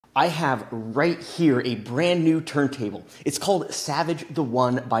I have right here a brand new turntable. It's called Savage the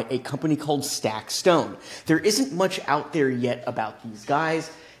One by a company called Stack Stone. There isn't much out there yet about these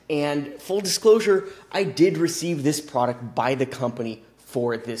guys, and full disclosure, I did receive this product by the company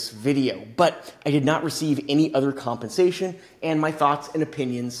for this video, but I did not receive any other compensation, and my thoughts and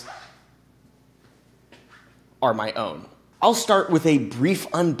opinions are my own. I'll start with a brief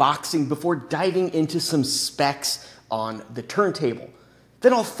unboxing before diving into some specs on the turntable.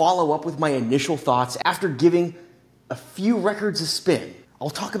 Then I'll follow up with my initial thoughts after giving a few records a spin.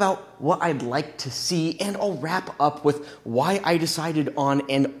 I'll talk about what I'd like to see, and I'll wrap up with why I decided on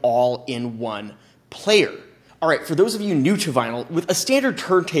an all-in-one player. All right, for those of you new to vinyl, with a standard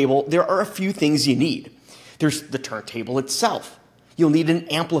turntable, there are a few things you need. There's the turntable itself. You'll need an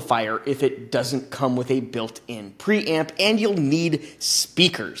amplifier if it doesn't come with a built-in preamp, and you'll need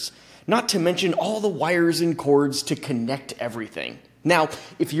speakers, not to mention all the wires and cords to connect everything. Now,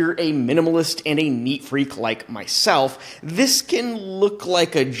 if you're a minimalist and a neat freak like myself, this can look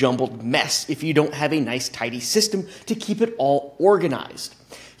like a jumbled mess if you don't have a nice tidy system to keep it all organized.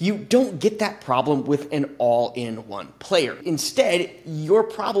 You don't get that problem with an all-in-one player. Instead, your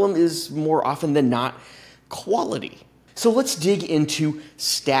problem is more often than not quality. So let's dig into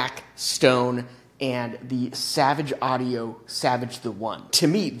Stack Stone and the Savage Audio Savage the One. To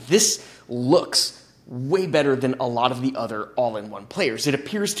me, this looks way better than a lot of the other all-in-one players. It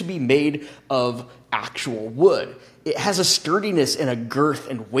appears to be made of actual wood. It has a sturdiness and a girth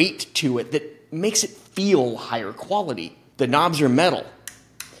and weight to it that makes it feel higher quality. The knobs are metal,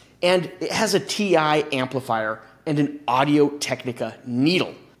 and it has a TI amplifier and an Audio-Technica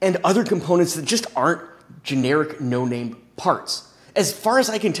needle, and other components that just aren't generic no-name parts. As far as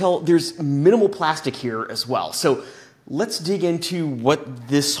I can tell, there's minimal plastic here as well. So let's dig into what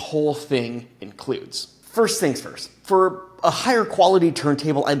this whole thing includes. First things first, for a higher quality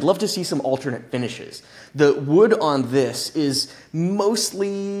turntable, I'd love to see some alternate finishes. The wood on this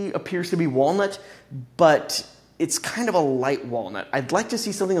mostly appears to be walnut, but it's kind of a light walnut. I'd like to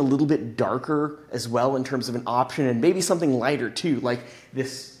see something a little bit darker as well in terms of an option, and maybe something lighter too, like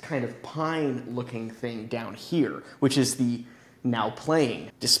this kind of pine looking thing down here, which is the now playing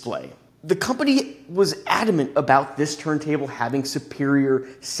display. The company was adamant about this turntable having superior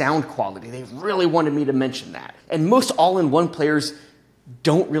sound quality. They really wanted me to mention that. And most all-in-one players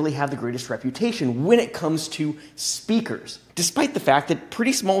don't really have the greatest reputation when it comes to speakers, despite the fact that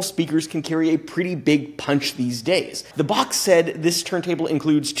pretty small speakers can carry a pretty big punch these days. The box said this turntable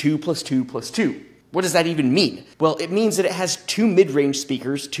includes 2 + 2 + 2. What does that even mean? Well, it means that it has 2 mid-range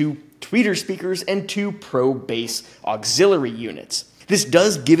speakers, 2 tweeter speakers, and 2 pro bass auxiliary units. This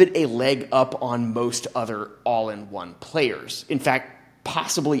does give it a leg up on most other all-in-one players. In fact,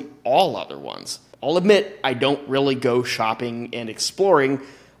 possibly all other ones. I'll admit, I don't really go shopping and exploring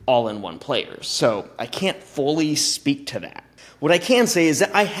all-in-one players, so I can't fully speak to that. What I can say is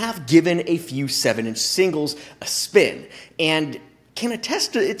that I have given a few 7-inch singles a spin, and can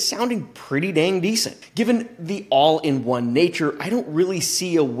attest to it sounding pretty dang decent. Given the all-in-one nature, I don't really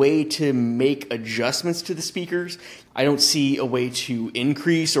see a way to make adjustments to the speakers. I don't see a way to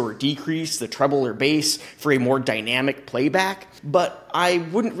increase or decrease the treble or bass for a more dynamic playback, but I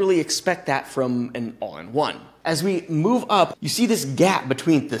wouldn't really expect that from an all-in-one. As we move up, you see this gap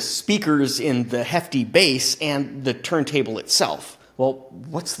between the speakers in the hefty bass and the turntable itself. Well,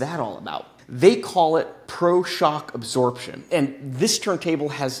 what's that all about? They call it Pro Shock Absorption, and this turntable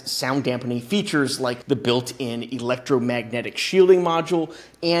has sound dampening features like the built-in electromagnetic shielding module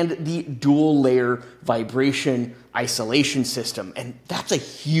and the dual-layer vibration isolation system, and that's a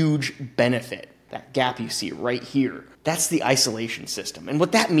huge benefit. That gap you see right here, that's the isolation system. And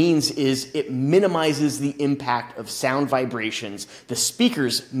what that means is it minimizes the impact of sound vibrations the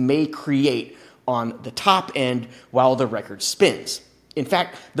speakers may create on the top end while the record spins. In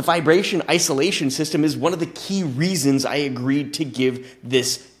fact, the vibration isolation system is one of the key reasons I agreed to give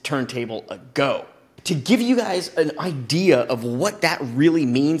this turntable a go. To give you guys an idea of what that really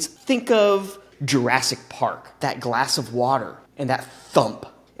means, think of Jurassic Park, that glass of water and that thump,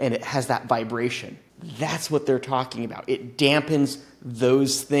 and it has that vibration. That's what they're talking about. It dampens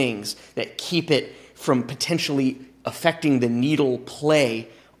those things that keep it from potentially affecting the needle play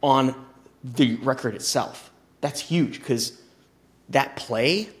on the record itself. That's huge because that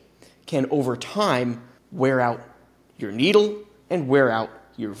play can, over time, wear out your needle and wear out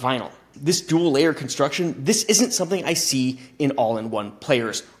your vinyl. This dual layer construction, this isn't something I see in all-in-one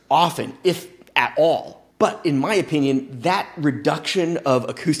players often, if at all. But in my opinion, that reduction of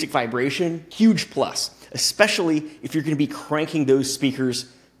acoustic vibration, huge plus, especially if you're going to be cranking those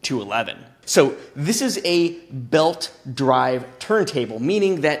speakers to 11. So this is a belt drive turntable,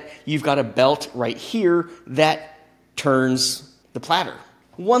 meaning that you've got a belt right here that turns the platter.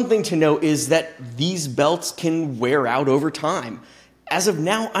 One thing to note is that these belts can wear out over time. As of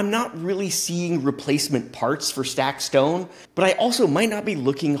now, I'm not really seeing replacement parts for stacked stone, but I also might not be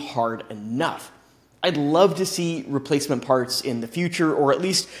looking hard enough. I'd love to see replacement parts in the future, or at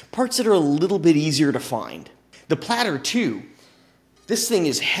least parts that are a little bit easier to find. The platter too, this thing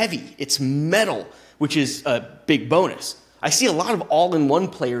is heavy, it's metal, which is a big bonus. I see a lot of all-in-one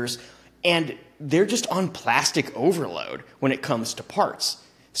players, and they're just on plastic overload when it comes to parts.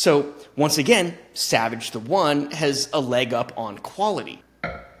 So once again, Savage the One has a leg up on quality.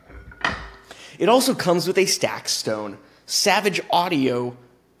 It also comes with a stacked stone Savage Audio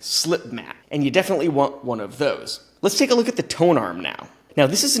slip mat, and you definitely want one of those. Let's take a look at the tone arm now. Now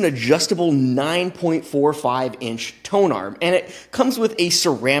this is an adjustable 9.45 inch tone arm, and it comes with a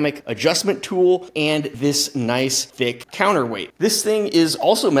ceramic adjustment tool and this nice thick counterweight. This thing is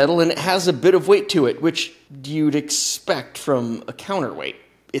also metal and it has a bit of weight to it, which you'd expect from a counterweight.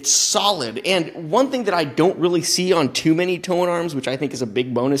 It's solid, and one thing that I don't really see on too many tone arms, which I think is a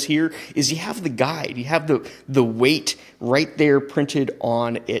big bonus here, is you have the guide. You have the weight right there printed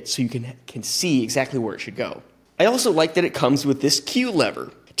on it so you can see exactly where it should go. I also like that it comes with this Q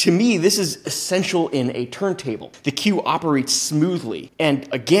lever. To me, this is essential in a turntable. The Q operates smoothly, and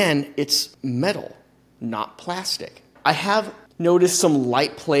again, it's metal, not plastic. I have noticed some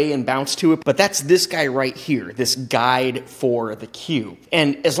light play and bounce to it, but that's this guy right here, this guide for the Q.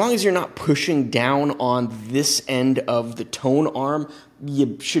 And as long as you're not pushing down on this end of the tone arm,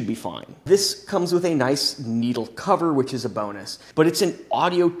 you should be fine. This comes with a nice needle cover, which is a bonus, but it's an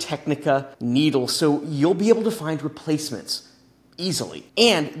Audio-Technica needle, so you'll be able to find replacements easily.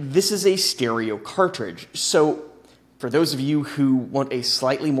 And this is a stereo cartridge, so for those of you who want a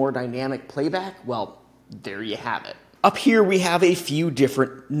slightly more dynamic playback, well, there you have it. Up here we have a few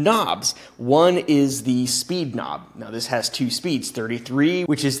different knobs. One is the speed knob. Now this has two speeds, 33,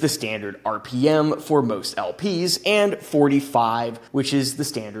 which is the standard RPM for most LPs, and 45, which is the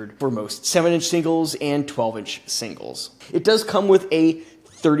standard for most 7-inch singles and 12-inch singles. It does come with a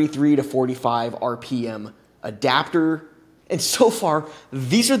 33 to 45 RPM adapter, and so far,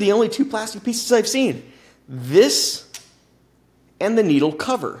 these are the only two plastic pieces I've seen. This and the needle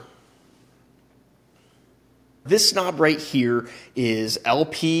cover. This knob right here is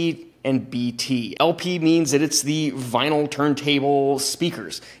LP and BT. LP means that it's the vinyl turntable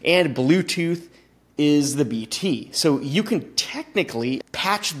speakers, and Bluetooth is the BT. So you can technically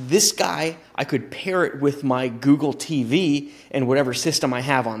patch this guy. I could pair it with my Google TV and whatever system I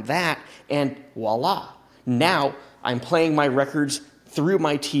have on that, and voila. Now I'm playing my records through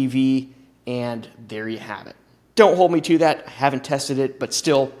my TV, and there you have it. Don't hold me to that. I haven't tested it, but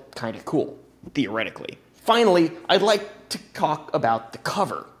still kind of cool, theoretically. Finally, I'd like to talk about the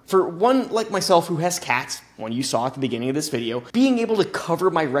cover. For one like myself who has cats, one you saw at the beginning of this video, being able to cover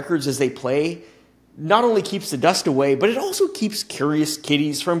my records as they play not only keeps the dust away, but it also keeps curious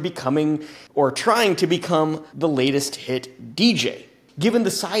kitties from becoming or trying to become the latest hit DJ. Given the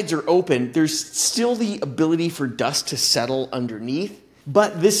sides are open, there's still the ability for dust to settle underneath,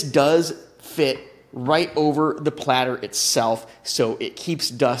 but this does fit right over the platter itself, so it keeps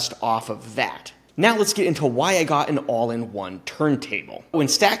dust off of that. Now let's get into why I got an all-in-one turntable. When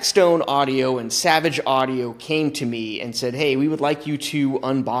Stacked Stone Audio and Savage Audio came to me and said, hey, we would like you to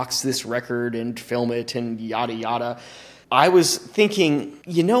unbox this record and film it and yada yada, I was thinking,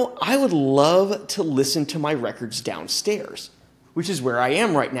 you know, I would love to listen to my records downstairs, which is where I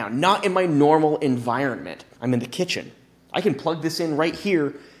am right now, not in my normal environment. I'm in the kitchen. I can plug this in right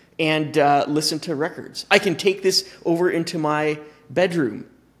here and listen to records. I can take this over into my bedroom,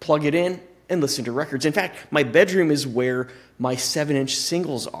 plug it in, and listen to records. In fact, my bedroom is where my 7-inch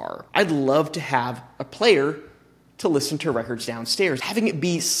singles are. I'd love to have a player to listen to records downstairs. Having it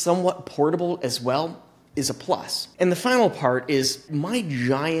be somewhat portable as well is a plus. And the final part is my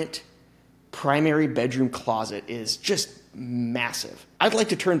giant primary bedroom closet is just massive. I'd like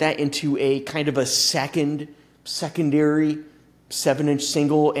to turn that into a kind of a secondary 7-inch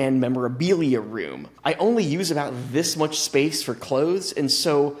single and memorabilia room. I only use about this much space for clothes, and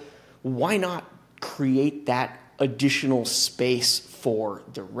so why not create that additional space for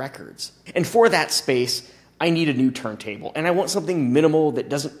the records? And for that space, I need a new turntable, and I want something minimal that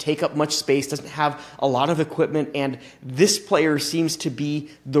doesn't take up much space, doesn't have a lot of equipment, and this player seems to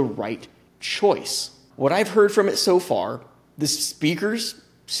be the right choice. What I've heard from it so far, the speakers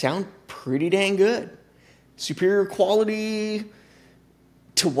sound pretty dang good. Superior quality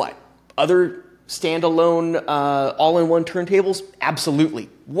to what? Other standalone all-in-one turntables? Absolutely,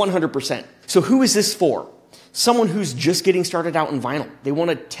 100%. So who is this for? Someone who's just getting started out in vinyl. They want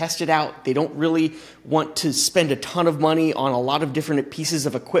to test it out. They don't really want to spend a ton of money on a lot of different pieces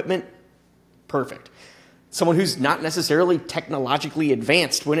of equipment. Perfect. Someone who's not necessarily technologically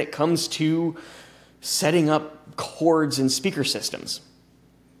advanced when it comes to setting up chords and speaker systems.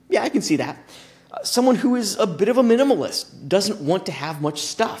 Yeah, I can see that. Someone who is a bit of a minimalist, doesn't want to have much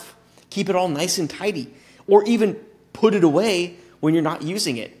stuff. Keep it all nice and tidy, or even put it away when you're not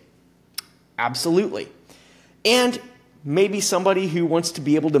using it. Absolutely. And maybe somebody who wants to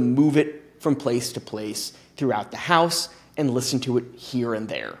be able to move it from place to place throughout the house and listen to it here and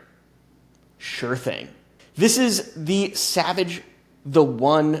there. Sure thing. This is the Savage The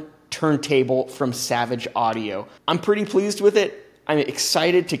One turntable from Savage Audio. I'm pretty pleased with it. I'm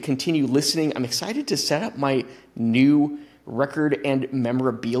excited to continue listening. I'm excited to set up my new record and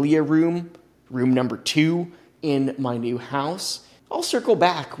memorabilia room number 2 in my new house. I'll circle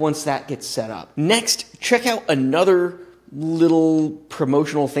back once that gets set up. Next, check out another little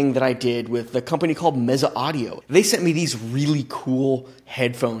promotional thing that I did with a company called Meza Audio. They sent me these really cool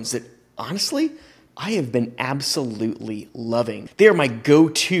headphones that, honestly, I have been absolutely loving. They are my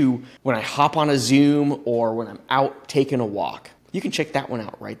go-to when I hop on a Zoom or when I'm out taking a walk. You can check that one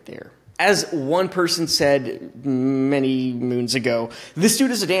out right there. As one person said many moons ago, this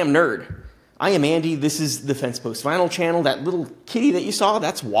dude is a damn nerd. I am Andy. This is the FensePost Vinyl channel. That little kitty that you saw,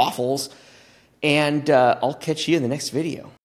 that's Waffles. And I'll catch you in the next video.